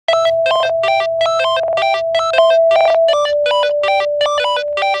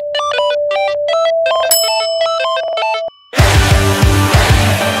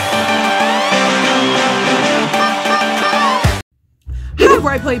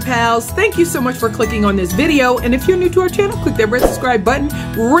Right Play Pals, thank you so much for clicking on this video, and if you're new to our channel, click that red subscribe button,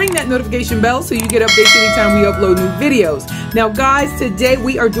 ring that notification bell so you get updates anytime we upload new videos. Now guys, today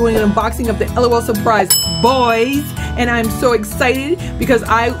we are doing an unboxing of the LOL Surprise Boys, and I'm so excited because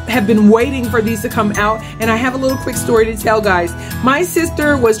I have been waiting for these to come out, and I have a little quick story to tell, guys. My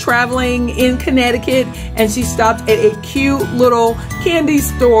sister was traveling in Connecticut and she stopped at a cute little candy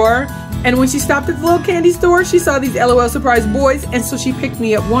store. And when she stopped at the little candy store, she saw these LOL Surprise Boys, and so she picked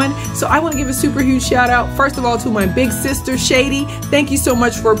me up one. So I want to give a super huge shout out, first of all, to my big sister, Shady. Thank you so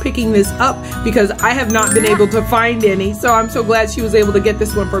much for picking this up because I have not been able to find any. So I'm so glad she was able to get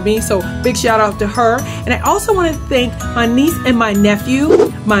this one for me. So big shout out to her. And I also want to thank my niece and my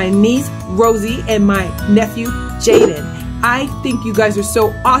nephew, my niece, Rosie, and my nephew, Jaden. I think you guys are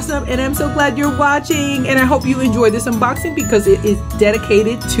so awesome, and I'm so glad you're watching, and I hope you enjoy this unboxing because it is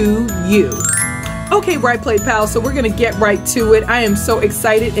dedicated to you. Okay, Right Play Pals, so we're gonna get right to it. I am so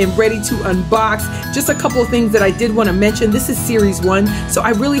excited and ready to unbox. Just a couple of things that I did want to mention. This is series 1, so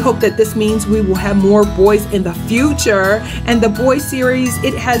I really hope that this means we will have more boys in the future. And the boy series,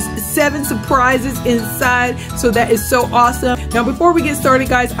 it has 7 surprises inside, so that is so awesome. Now before we get started,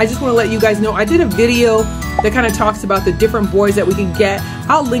 guys, I just want to let you guys know I did a video that kind of talks about the different boys that we can get.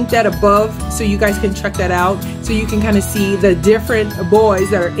 I'll link that above so you guys can check that out, so you can kind of see the different boys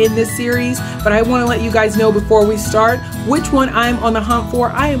that are in this series. But I want to let you guys know before we start which one I'm on the hunt for.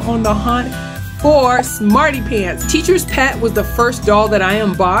 I am on the hunt for Smarty Pants. Teacher's Pet was the first doll that I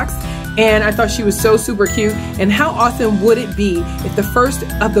unboxed, and I thought she was so super cute. And how awesome would it be if the first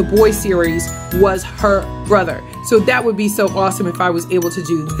of the boy series was her brother? So that would be so awesome if I was able to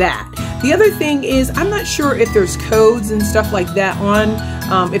do that. The other thing is, I'm not sure if there's codes and stuff like that on,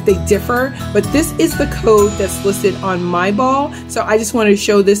 if they differ, but this is the code that's listed on my ball. So I just wanted to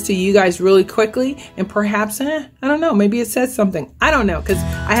show this to you guys really quickly, and perhaps, I don't know, maybe it says something. I don't know, because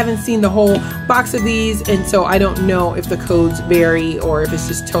I haven't seen the whole box of these, and so I don't know if the codes vary or if it's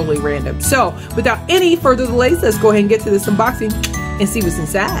just totally random. So without any further delays, let's go ahead and get to this unboxing and see what's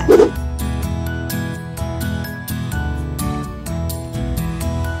inside.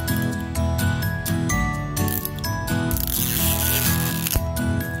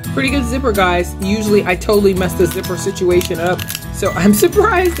 Pretty good zipper, guys. Usually I totally mess the zipper situation up, so I'm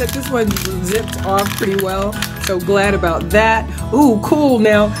surprised that this one zipped off pretty well. So glad about that. Ooh, cool.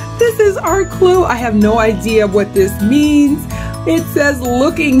 Now this is our clue. I have no idea what this means. It says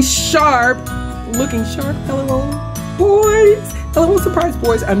looking sharp. Looking sharp, LOL Boys. LOL Surprise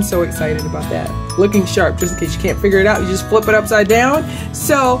Boys. I'm so excited about that. Looking sharp, just in case you can't figure it out, you just flip it upside down.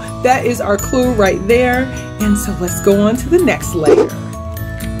 So that is our clue right there. And so let's go on to the next layer.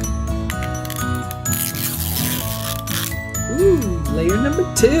 Ooh, layer number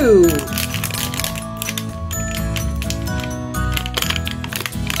 2.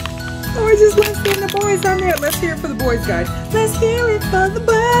 Oh, I just left in the boys on there. Let's hear it for the boys, guys. Let's hear it for the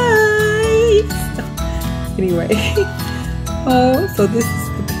boys. Anyway, oh, so this is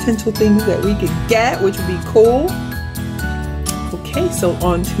the potential things that we could get, which would be cool. Okay, so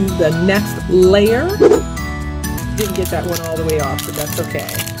on to the next layer. Didn't get that one all the way off, but that's okay.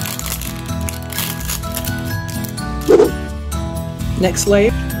 Next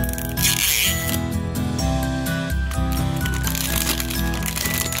layer.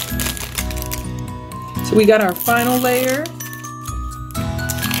 So we got our final layer.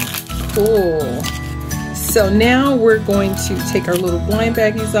 Cool. So now we're going to take our little blind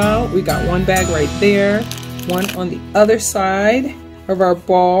baggies out. We got one bag right there, one on the other side of our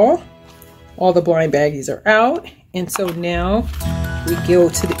ball. All the blind baggies are out. And so now we go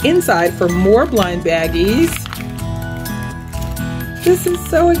to the inside for more blind baggies. This is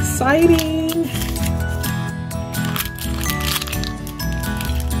so exciting.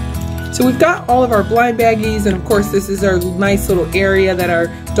 So we've got all of our blind baggies, and of course this is our nice little area that our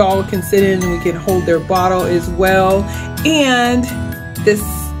doll can sit in, and we can hold their bottle as well. And this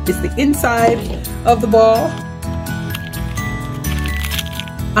is the inside of the ball.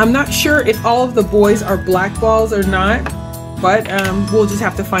 I'm not sure if all of the boys are black balls or not, but we'll just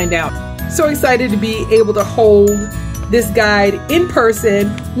have to find out. So excited to be able to hold this guide in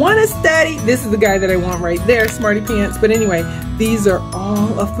person. Wanna study? This is the guy that I want right there, Smarty Pants. But anyway, these are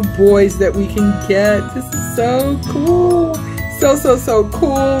all of the boys that we can get. This is so cool. So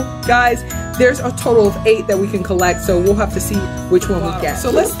cool. Guys, there's a total of 8 that we can collect, so we'll have to see which one we get.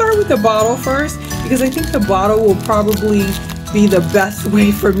 So let's start with the bottle first, because I think the bottle will probably be the best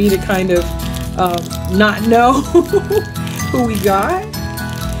way for me to kind of not know who we got.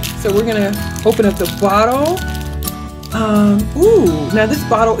 So we're gonna open up the bottle. Ooh, now this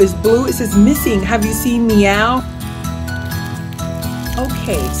bottle is blue. It says missing. Have you seen Meow?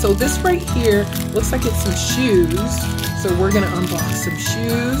 Okay, so this right here looks like it's some shoes. So we're gonna unbox some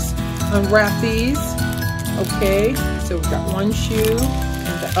shoes, unwrap these. Okay, so we've got one shoe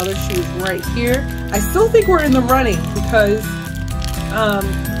and the other shoe is right here. I still think we're in the running because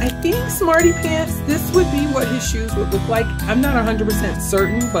I think Smarty Pants, this would be what his shoes would look like. I'm not 100%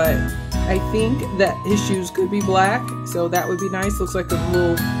 certain, but I think that his shoes could be black, so that would be nice. Looks like a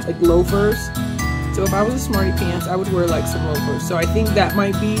little, like loafers. So if I was a Smarty Pants, I would wear like some loafers. So I think that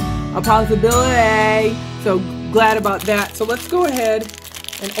might be a possibility. So glad about that. So let's go ahead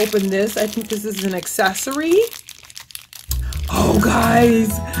and open this. I think this is an accessory. Oh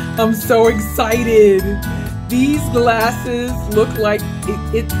guys, I'm so excited. These glasses look like,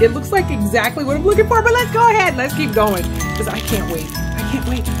 it looks like exactly what I'm looking for, but let's go ahead. Let's keep going because I can't wait. I can't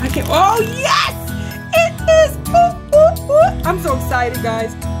wait. I can't. Oh yes, it is. Ooh, ooh, ooh. I'm so excited,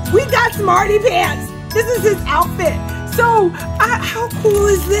 guys. We got Smarty Pants. This is his outfit. So how cool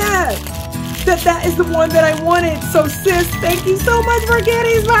is that? That is the one that I wanted. So sis, thank you so much for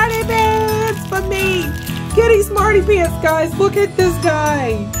getting Smarty Pants for me. Getting Smarty Pants, guys. Look at this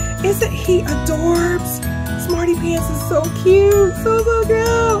guy. Isn't he adorbs? Smarty Pants is so cute. So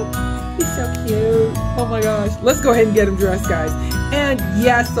cute. He's so cute. Oh my gosh. Let's go ahead and get him dressed, guys. And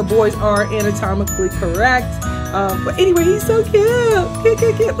yes, the boys are anatomically correct. But anyway, he's so cute.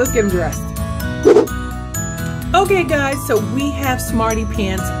 Cute. Let's get him dressed. Okay, guys, so we have Smarty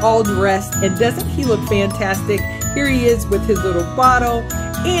Pants all dressed, and doesn't he look fantastic? Here he is with his little bottle.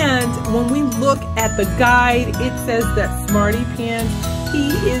 And when we look at the guide, it says that Smarty Pants, he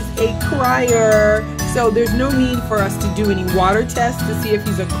is a crier. So there's no need for us to do any water tests to see if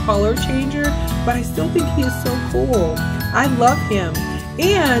he's a color changer, but I still think he is so cool. I love him.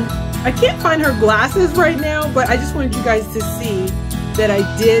 And I can't find her glasses right now, but I just wanted you guys to see that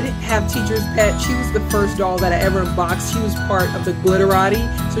I did have Teacher's Pet. She was the first doll that I ever unboxed. She was part of the Glitterati,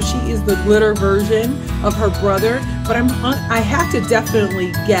 so she is the glitter version of her brother. But I have to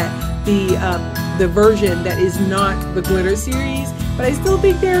definitely get the version that is not the glitter series. But I still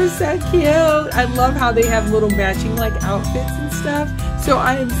think they're so cute. I love how they have little matching like outfits and stuff. So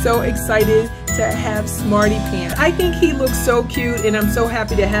I am so excited to have Smarty Pants. I think he looks so cute, and I'm so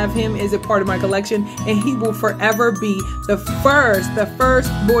happy to have him as a part of my collection, and he will forever be the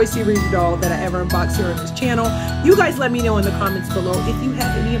first boy series doll that I ever unboxed here on this channel. You guys let me know in the comments below if you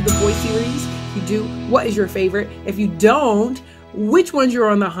have any of the boy series. If you do, what is your favorite? If you don't, which ones you're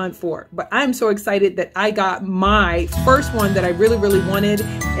on the hunt for. But I'm so excited that I got my first one that I really wanted,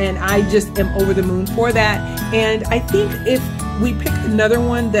 and I just am over the moon for that. And I think if we pick another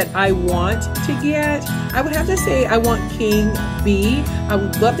one that I want to get, I would have to say I want King B. I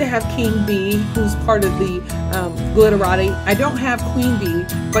would love to have King B, who's part of the Glitterati. I don't have Queen B,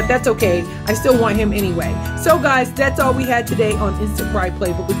 but that's okay. I still want him anyway. So guys, that's all we had today on Instant Ride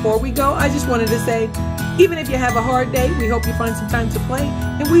Play. But before we go, I just wanted to say, even if you have a hard day, we hope you find some time to play,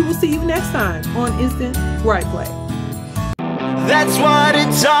 and we will see you next time on Instant Ride Play. That's what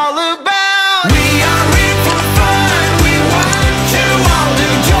it's all about. We are